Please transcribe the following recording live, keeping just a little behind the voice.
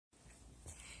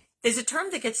There's a term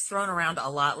that gets thrown around a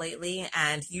lot lately,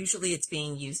 and usually it's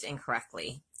being used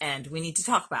incorrectly, and we need to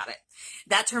talk about it.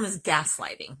 That term is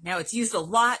gaslighting. Now, it's used a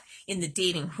lot in the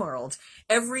dating world.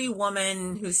 Every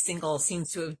woman who's single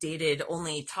seems to have dated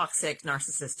only toxic,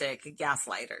 narcissistic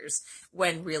gaslighters,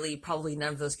 when really probably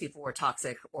none of those people were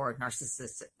toxic or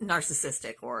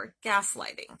narcissistic or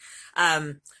gaslighting.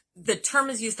 The term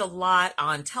is used a lot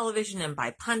on television and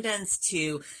by pundits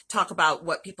to talk about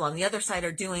what people on the other side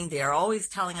are doing. They are always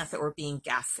telling us that we're being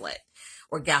gaslit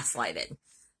or gaslighted.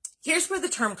 Here's where the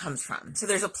term comes from. So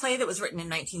there's a play that was written in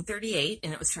 1938,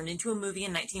 and it was turned into a movie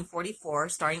in 1944,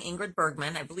 starring Ingrid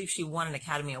Bergman. I believe she won an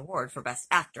Academy Award for Best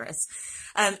Actress.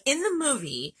 In the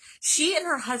movie, she and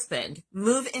her husband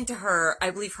move into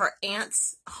I believe her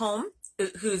aunt's home,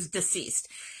 who's deceased.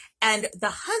 And the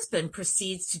husband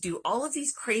proceeds to do all of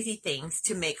these crazy things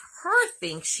to make her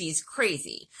think she's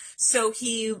crazy. So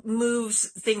he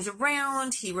moves things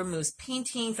around, he removes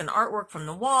paintings and artwork from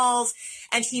the walls,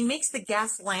 and he makes the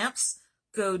gas lamps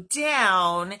go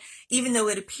down, even though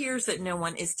it appears that no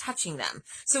one is touching them.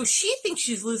 So she thinks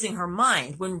she's losing her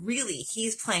mind when really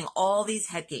he's playing all these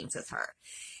head games with her.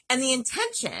 And the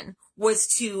intention was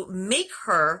to make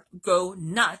her go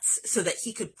nuts so that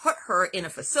he could put her in a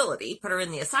facility, put her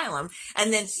in the asylum,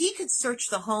 and then he could search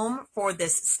the home for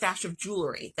this stash of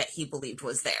jewelry that he believed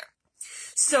was there.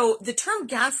 So the term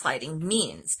gaslighting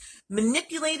means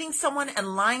manipulating someone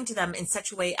and lying to them in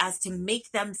such a way as to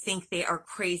make them think they are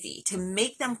crazy, to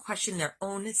make them question their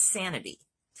own sanity.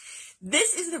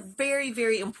 This is a very,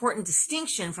 very important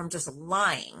distinction from just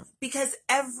lying, because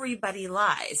everybody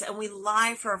lies, and we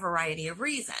lie for a variety of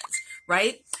reasons,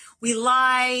 right? We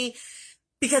lie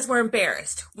because we're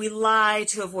embarrassed. We lie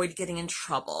to avoid getting in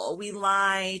trouble. We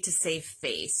lie to save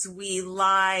face. We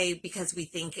lie because we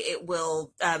think it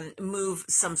will move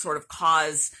some sort of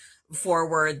cause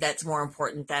forward that's more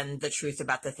important than the truth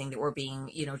about the thing that we're being,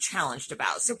 challenged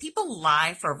about. So people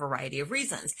lie for a variety of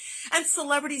reasons. And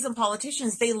celebrities and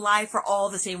politicians, they lie for all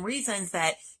the same reasons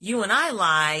that you and I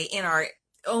lie in our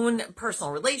own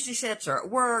personal relationships or at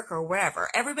work or wherever.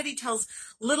 Everybody tells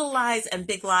little lies and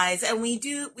big lies, and we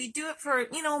do it for,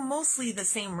 mostly the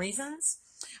same reasons,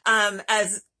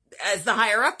 as the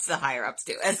higher ups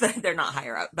do, they're not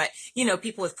higher up, but,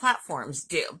 people with platforms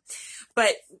do.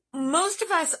 But most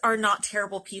of us are not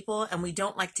terrible people, and we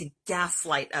don't like to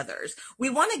gaslight others. We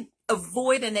want to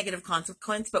avoid a negative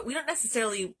consequence, but we don't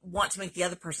necessarily want to make the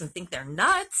other person think they're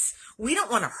nuts. We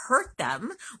don't want to hurt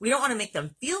them. We don't want to make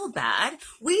them feel bad.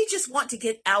 We just want to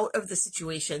get out of the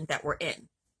situation that we're in.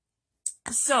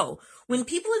 So when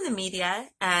people in the media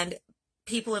and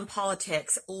people in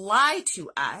politics lie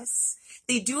to us,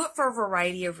 they do it for a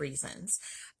variety of reasons.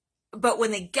 But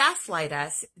when they gaslight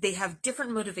us, they have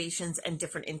different motivations and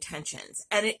different intentions.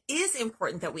 And it is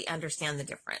important that we understand the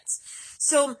difference.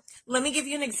 So let me give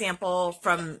you an example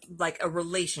from like a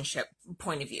relationship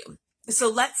point of view.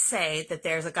 So let's say that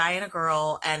there's a guy and a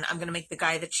girl, and I'm going to make the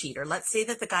guy the cheater. Let's say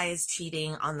that the guy is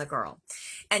cheating on the girl,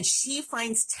 and she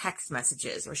finds text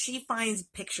messages, or she finds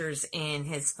pictures in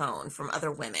his phone from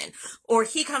other women, or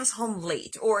he comes home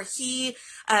late, or he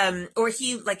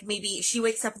like maybe she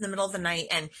wakes up in the middle of the night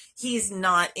and he's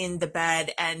not in the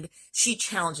bed and she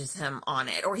challenges him on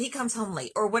it, or he comes home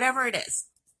late, or whatever it is.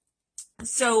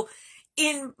 So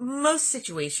in most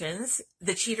situations,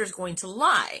 the cheater is going to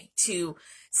lie to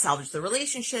salvage the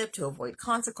relationship, to avoid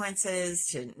consequences,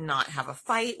 to not have a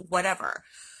fight, whatever.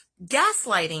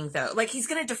 Gaslighting, though, like he's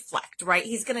going to deflect, right?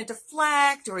 He's going to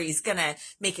deflect, or he's going to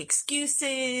make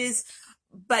excuses.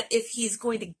 But if he's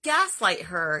going to gaslight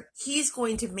her, he's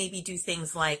going to maybe do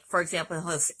things like, for example,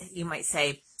 you might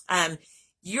say,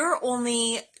 you're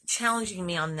only challenging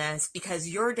me on this because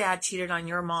your dad cheated on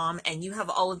your mom, and you have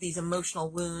all of these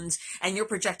emotional wounds, and you're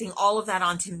projecting all of that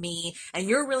onto me, and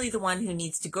you're really the one who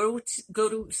needs to go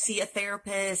to see a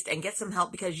therapist and get some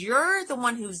help because you're the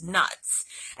one who's nuts,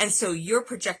 and so you're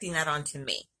projecting that onto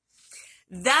me.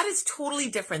 That is totally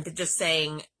different than just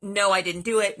saying, no, I didn't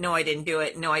do it. No, I didn't do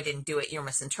it. No, I didn't do it. You're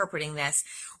misinterpreting this.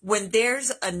 When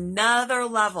there's another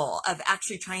level of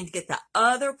actually trying to get the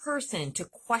other person to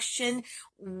question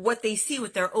what they see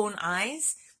with their own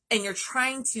eyes, and you're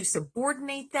trying to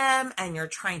subordinate them, and you're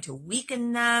trying to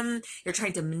weaken them, you're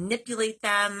trying to manipulate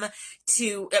them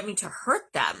to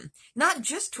hurt them, not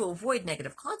just to avoid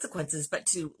negative consequences, but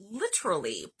to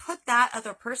literally put that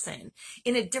other person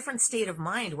in a different state of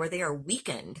mind where they are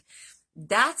weakened.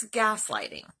 That's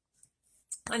gaslighting.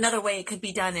 Another way it could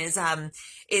be done is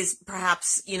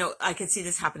perhaps, I could see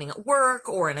this happening at work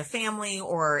or in a family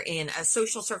or in a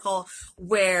social circle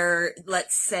where,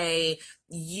 let's say,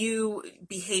 you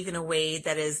behave in a way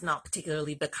that is not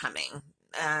particularly becoming.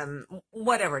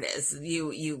 whatever it is,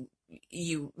 you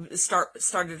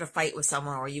started a fight with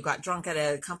someone, or you got drunk at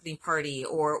a company party,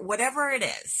 or whatever it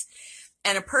is,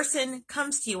 and a person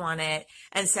comes to you on it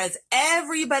and says,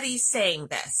 everybody's saying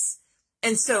this.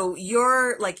 And so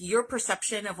your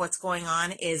perception of what's going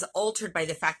on is altered by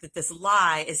the fact that this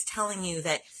lie is telling you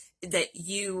that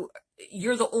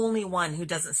you're the only one who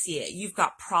doesn't see it. You've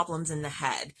got problems in the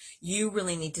head. You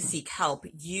really need to seek help.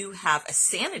 You have a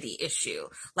sanity issue.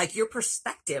 Like, your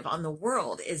perspective on the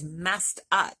world is messed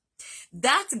up.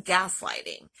 That's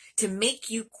gaslighting, to make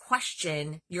you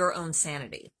question your own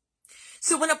sanity.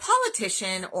 So when a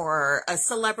politician or a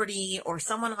celebrity or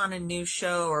someone on a news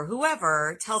show or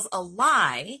whoever tells a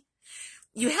lie,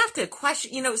 you have to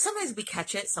question, sometimes we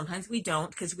catch it, sometimes we don't,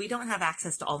 because we don't have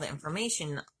access to all the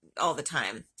information all the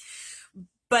time.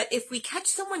 But if we catch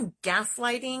someone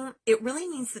gaslighting, it really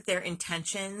means that their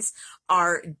intentions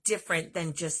are different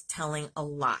than just telling a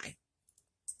lie.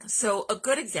 So a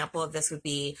good example of this would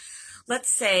be, let's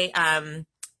say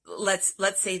that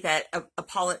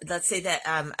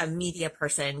a media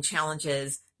person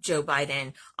challenges Joe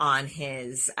Biden on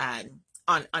his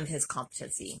on his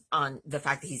competency, on the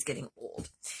fact that he's getting old,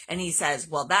 and he says,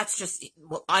 "Well,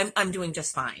 I'm doing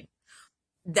just fine."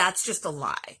 That's just a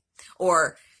lie.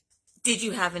 Or, did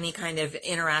you have any kind of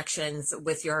interactions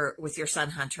with your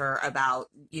son Hunter about,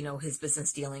 his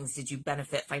business dealings? Did you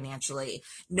benefit financially?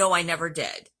 No, I never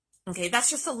did. Okay, that's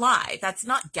just a lie. That's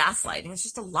not gaslighting. It's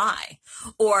just a lie.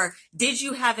 Or, did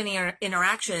you have any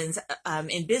interactions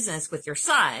in business with your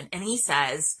son? And he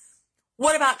says,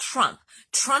 what about Trump?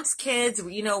 Trump's kids,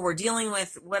 we're dealing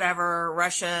with whatever,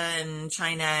 Russia and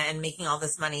China, and making all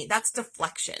this money. That's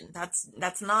deflection.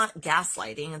 That's not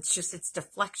gaslighting. It's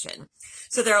deflection.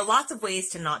 So there are lots of ways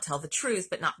to not tell the truth,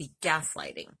 but not be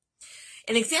gaslighting.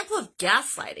 An example of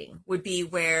gaslighting would be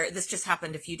where this just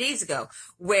happened a few days ago,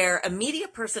 where a media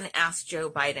person asked Joe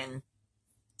Biden,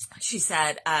 she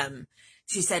said,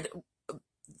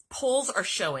 polls are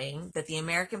showing that the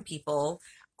American people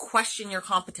question your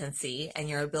competency and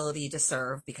your ability to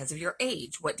serve because of your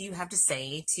age. What do you have to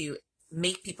say to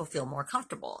make people feel more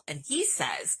comfortable? And he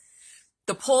says,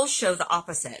 the polls show the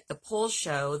opposite. The polls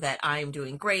show that I'm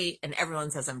doing great, and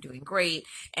everyone says I'm doing great,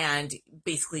 and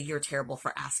basically you're terrible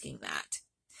for asking that.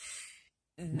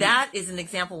 That is an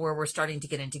example where we're starting to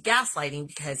get into gaslighting,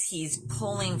 because he's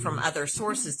pulling from other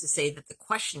sources to say that the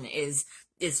question is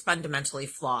fundamentally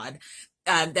flawed.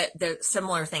 That the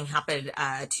similar thing happened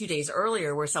 2 days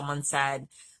earlier, where someone said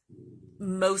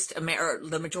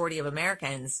the majority of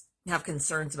Americans have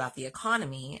concerns about the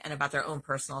economy and about their own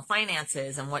personal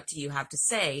finances, and what do you have to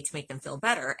say to make them feel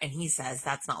better? And he says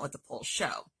that's not what the polls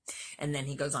show. And then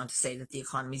he goes on to say that the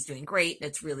economy is doing great.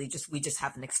 It's really we just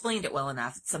haven't explained it well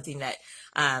enough. It's something that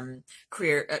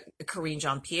Karine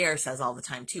Jean-Pierre says all the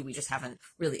time too. We just haven't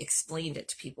really explained it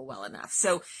to people well enough.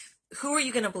 So who are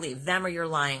you going to believe, them or your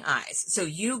lying eyes? So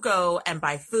you go and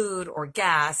buy food or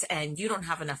gas, and you don't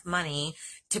have enough money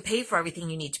to pay for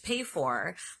everything you need to pay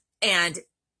for. And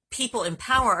people in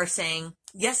power are saying,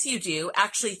 yes, you do.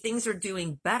 Actually, things are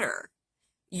doing better.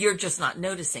 You're just not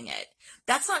noticing it.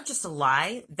 That's not just a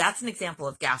lie. That's an example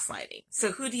of gaslighting.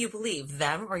 So who do you believe,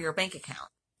 them or your bank account?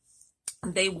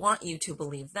 They want you to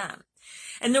believe them.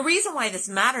 And the reason why this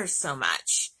matters so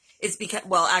much is because,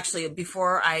 well, actually,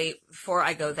 before I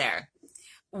go there,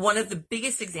 one of the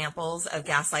biggest examples of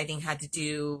gaslighting had to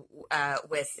do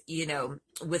with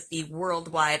the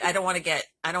worldwide. I don't want to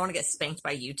get spanked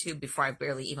by YouTube before I've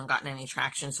barely even gotten any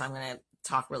traction, so I'm going to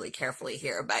talk really carefully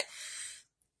here. But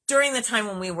during the time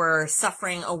when we were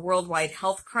suffering a worldwide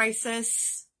health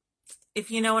crisis,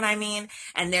 if you know what I mean,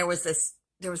 and there was this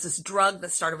drug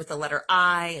that started with the letter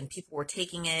I, and people were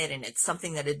taking it, and it's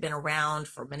something that had been around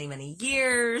for many, many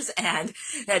years, and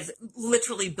has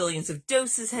literally billions of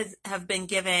doses have been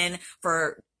given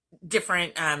for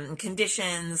different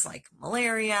conditions like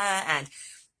malaria,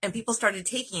 and people started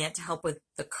taking it to help with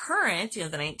the current,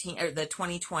 the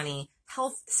 2020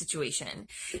 health situation.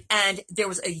 And there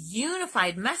was a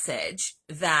unified message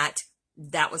that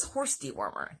was horse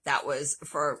dewormer, that was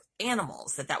for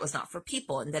animals, that was not for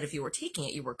people, and that if you were taking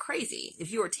it, you were crazy.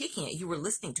 If you were taking it, you were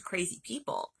listening to crazy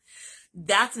people.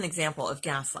 That's an example of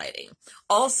gaslighting.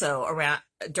 Also,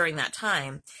 during that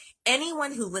time,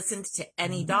 anyone who listened to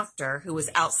any doctor who was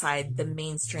outside the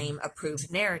mainstream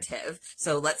approved narrative.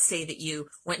 So let's say that you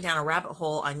went down a rabbit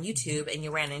hole on YouTube and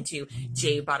you ran into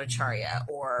Jay Bhattacharya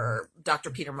or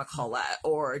Dr. Peter McCullough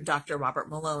or Dr. Robert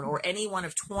Malone or any one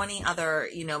of 20 other,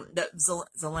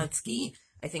 Zelensky,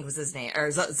 I think was his name, or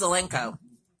Zelenko,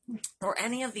 or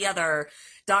any of the other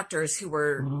doctors who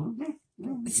were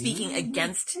speaking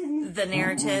against the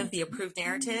narrative, the approved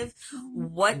narrative,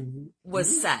 what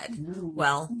was said?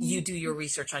 Well, you do your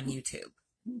research on YouTube.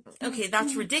 Okay,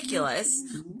 that's ridiculous,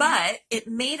 but it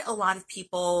made a lot of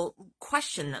people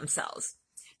question themselves.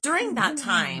 During that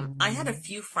time, I had a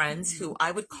few friends who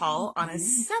I would call on a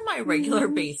semi-regular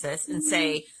basis and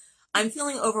say, I'm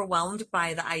feeling overwhelmed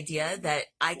by the idea that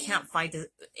I can't find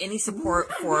any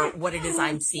support for what it is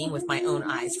I'm seeing with my own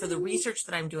eyes, for the research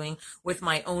that I'm doing with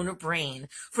my own brain,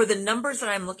 for the numbers that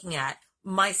I'm looking at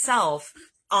myself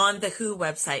on the WHO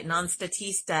website and on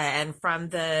Statista and from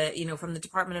the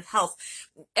Department of Health.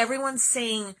 Everyone's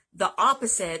saying the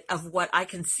opposite of what I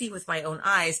can see with my own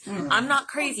eyes. I'm not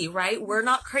crazy, right? We're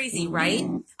not crazy, right?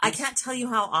 I can't tell you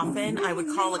how often I would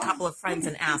call a couple of friends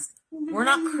and ask, we're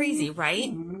not crazy,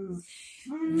 right?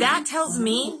 That tells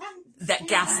me that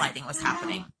gaslighting was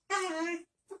happening.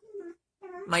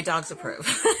 My dogs approve.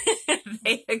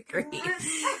 They agree.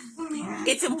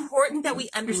 It's important that we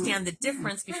understand the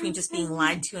difference between just being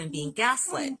lied to and being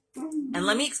gaslit. And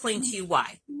let me explain to you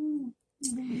why.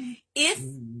 If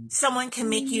someone can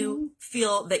make you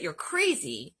feel that you're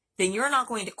crazy, then you're not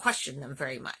going to question them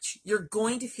very much. You're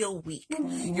going to feel weak.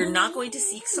 You're not going to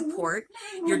seek support.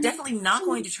 You're definitely not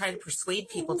going to try to persuade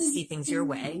people to see things your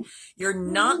way. You're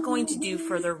not going to do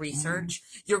further research.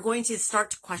 You're going to start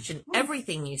to question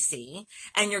everything you see,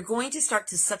 and you're going to start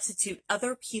to substitute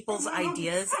other people's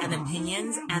ideas and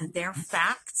opinions and their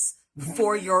facts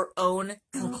for your own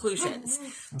conclusions.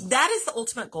 That is the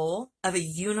ultimate goal of a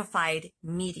unified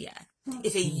media.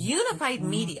 If a unified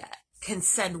media can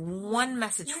send one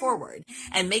message forward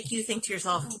and make you think to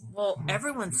yourself, well,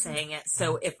 everyone's saying it,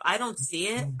 so if I don't see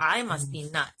it, I must be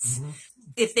nuts.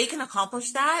 If they can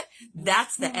accomplish that,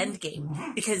 that's the end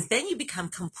game, because then you become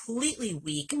completely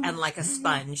weak and like a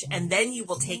sponge, and then you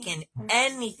will take in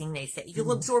anything they say.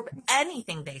 You'll absorb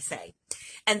anything they say.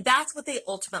 And that's what they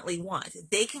ultimately want.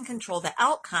 They can control the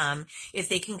outcome if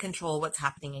they can control what's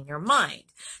happening in your mind.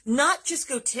 Not just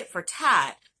go tit for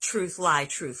tat, truth, lie,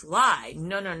 truth, lie.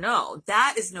 No, no, no.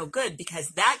 That is no good,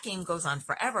 because that game goes on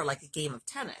forever like a game of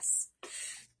tennis.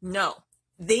 No.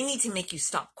 They need to make you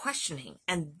stop questioning.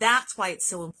 And that's why it's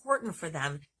so important for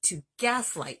them to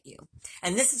gaslight you.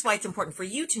 And this is why it's important for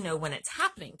you to know when it's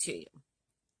happening to you.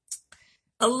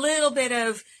 A little bit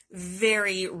of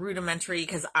very rudimentary,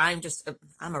 because I'm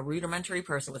a rudimentary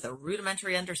person with a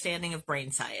rudimentary understanding of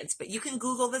brain science. But you can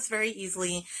Google this very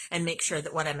easily and make sure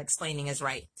that what I'm explaining is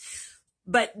right.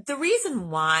 But the reason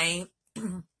why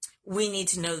we need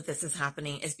to know that this is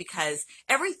happening is because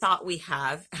every thought we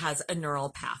have has a neural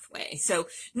pathway. So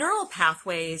neural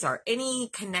pathways are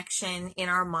any connection in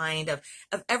our mind of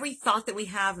every thought that we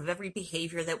have, of every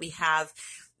behavior that we have.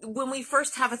 When we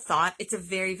first have a thought, it's a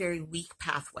very, very weak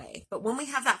pathway. But when we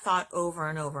have that thought over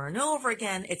and over and over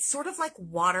again, it's sort of like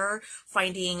water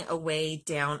finding a way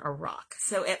down a rock.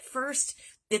 So at first,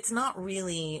 it's not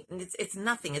really, it's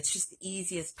nothing. It's just the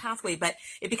easiest pathway, but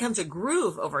it becomes a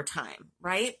groove over time,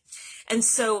 right? And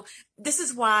so this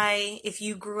is why if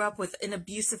you grew up with an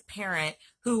abusive parent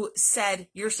who said,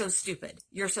 you're so stupid,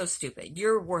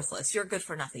 you're worthless, you're good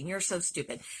for nothing, you're so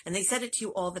stupid, and they said it to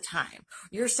you all the time,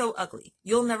 you're so ugly,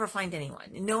 you'll never find anyone,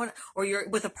 no one, or you're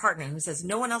with a partner who says,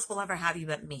 no one else will ever have you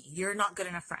but me, you're not good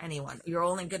enough for anyone,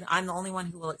 I'm the only one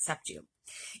who will accept you.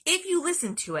 If you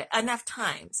listen to it enough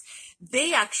times,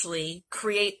 they actually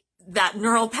create that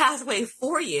neural pathway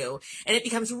for you, and it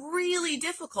becomes really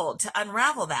difficult to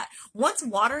unravel that. Once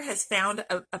water has found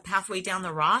a pathway down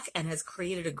the rock and has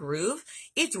created a groove,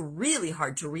 it's really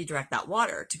hard to redirect that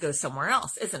water to go somewhere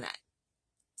else, isn't it?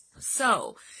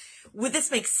 So, would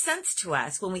this make sense to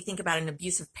us when we think about an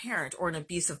abusive parent or an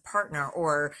abusive partner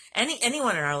or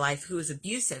anyone in our life who is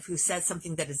abusive, who says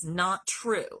something that is not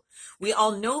true? We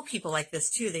all know people like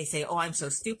this too. They say, oh, I'm so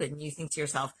stupid. And you think to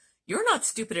yourself, you're not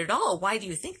stupid at all. Why do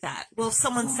you think that? Well, if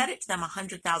someone said it to them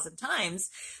 100,000 times,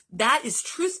 that is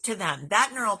truth to them.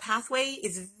 That neural pathway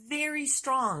is very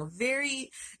strong,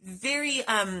 very, very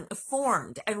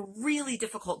formed, and really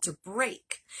difficult to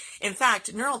break. In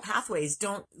fact, neural pathways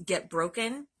don't get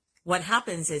broken. What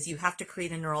happens is you have to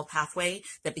create a neural pathway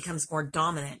that becomes more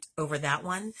dominant over that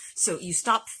one. So you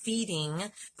stop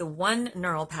feeding the one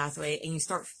neural pathway and you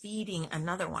start feeding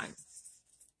another one.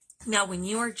 Now, when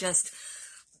you are just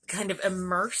kind of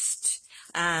immersed,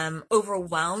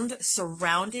 overwhelmed,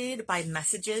 surrounded by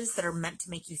messages that are meant to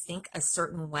make you think a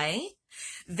certain way,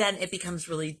 then it becomes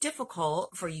really difficult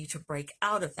for you to break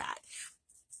out of that.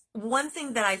 One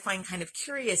thing that I find kind of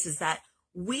curious is that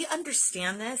we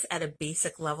understand this at a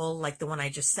basic level, like the one I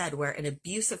just said, where an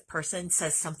abusive person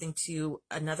says something to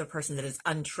another person that is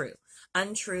untrue,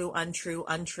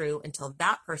 until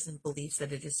that person believes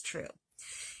that it is true.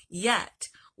 Yet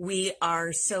we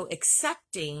are so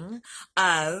accepting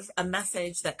of a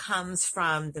message that comes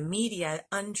from the media,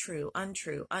 untrue,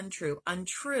 untrue, untrue,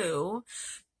 untrue.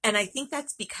 And I think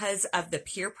that's because of the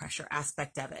peer pressure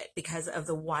aspect of it, because of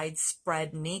the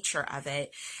widespread nature of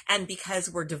it, and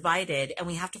because we're divided and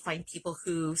we have to find people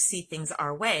who see things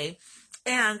our way.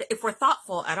 And if we're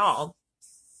thoughtful at all,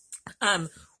 then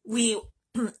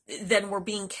we're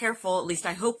being careful, at least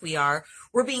I hope we are,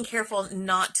 we're being careful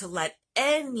not to let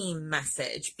any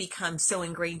message become so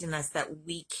ingrained in us that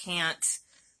we can't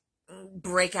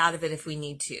break out of it if we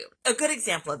need to. A good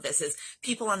example of this is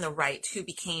people on the right who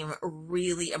became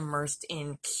really immersed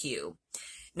in Q.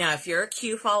 Now, if you're a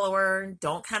Q follower,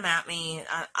 don't come at me.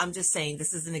 I'm just saying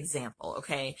this is an example,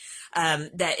 okay?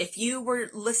 That if you were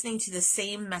listening to the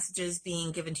same messages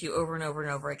being given to you over and over and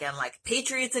over again, like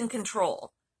Patriots in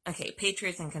control. Okay,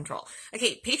 Patriots in control.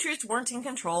 Okay, Patriots weren't in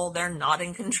control. They're not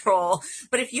in control.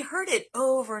 But if you heard it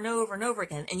over and over and over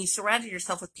again, and you surrounded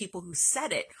yourself with people who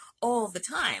said it all the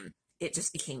time, it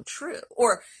just became true.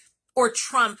 Or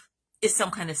Trump is some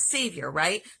kind of savior,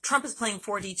 right? Trump is playing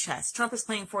 4D chess. Trump is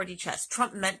playing 4D chess.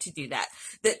 Trump meant to do that.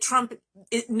 That Trump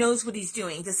knows what he's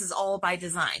doing. This is all by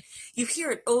design. You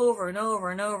hear it over and over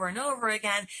and over and over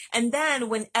again. And then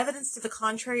when evidence to the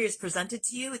contrary is presented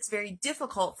to you, it's very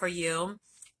difficult for you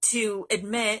to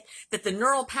admit that the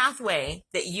neural pathway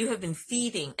that you have been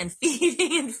feeding and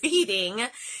feeding and feeding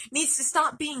needs to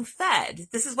stop being fed.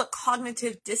 This is what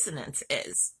cognitive dissonance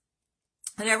is.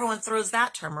 And everyone throws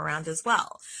that term around as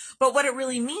well. But what it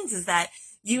really means is that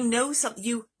you know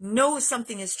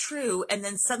something is true, and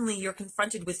then suddenly you're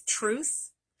confronted with truth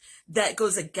that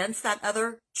goes against that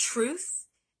other truth,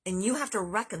 and you have to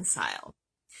reconcile.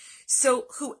 So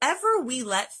whoever we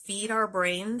let feed our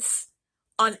brains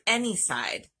on any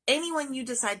side, anyone you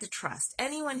decide to trust,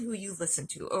 anyone who you listen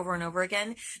to over and over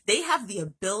again, they have the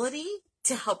ability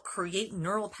to help create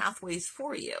neural pathways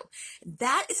for you.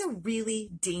 That is a really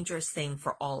dangerous thing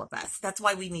for all of us. That's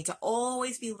why we need to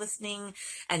always be listening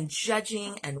and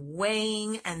judging and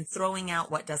weighing and throwing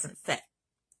out what doesn't fit.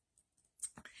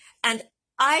 And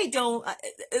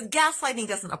gaslighting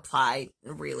doesn't apply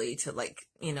really to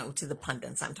to the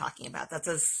pundits I'm talking about. That's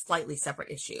a slightly separate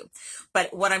issue.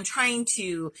 But what I'm trying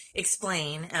to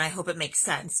explain, and I hope it makes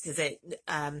sense because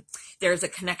there's a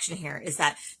connection here, is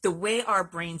that the way our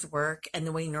brains work and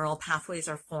the way neural pathways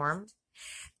are formed,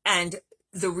 and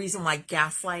the reason why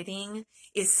gaslighting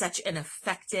is such an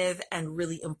effective and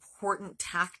really important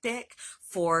tactic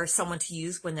for someone to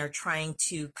use when they're trying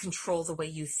to control the way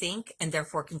you think and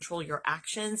therefore control your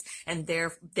actions and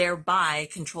thereby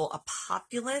control a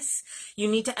populace. You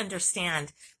need to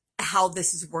understand how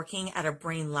this is working at a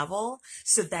brain level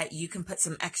so that you can put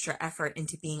some extra effort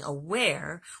into being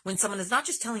aware when someone is not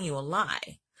just telling you a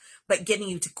lie, but getting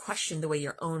you to question the way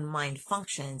your own mind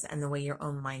functions and the way your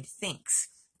own mind thinks.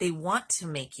 They want to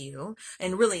make you,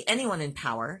 and really anyone in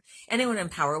power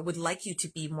would like you to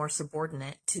be more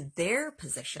subordinate to their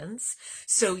positions.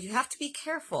 So you have to be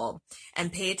careful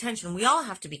and pay attention. We all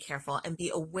have to be careful and be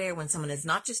aware when someone is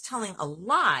not just telling a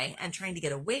lie and trying to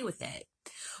get away with it,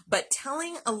 but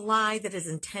telling a lie that is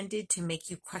intended to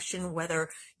make you question whether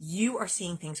you are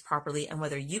seeing things properly and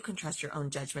whether you can trust your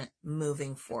own judgment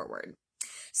moving forward.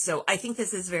 So I think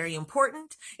this is very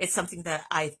important. It's something that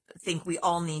I think we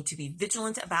all need to be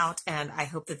vigilant about, and I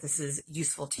hope that this is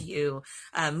useful to you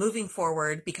moving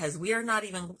forward, because we are not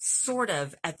even sort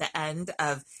of at the end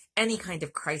of any kind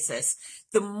of crisis.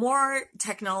 The more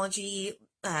technology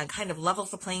kind of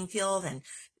levels the playing field and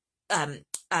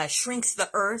shrinks the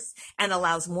earth and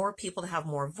allows more people to have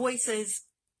more voices,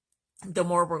 the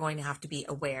more we're going to have to be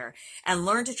aware and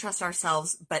learn to trust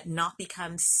ourselves, but not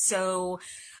become so,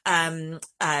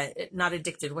 not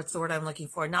addicted. What's the word I'm looking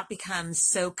for? Not become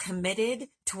so committed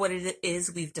to what it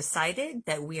is we've decided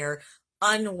that we are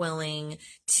unwilling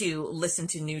to listen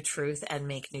to new truth and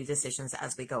make new decisions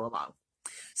as we go along.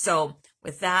 So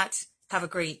with that, have a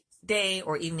great day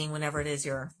or evening whenever it is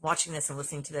you're watching this and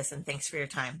listening to this, and thanks for your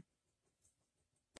time.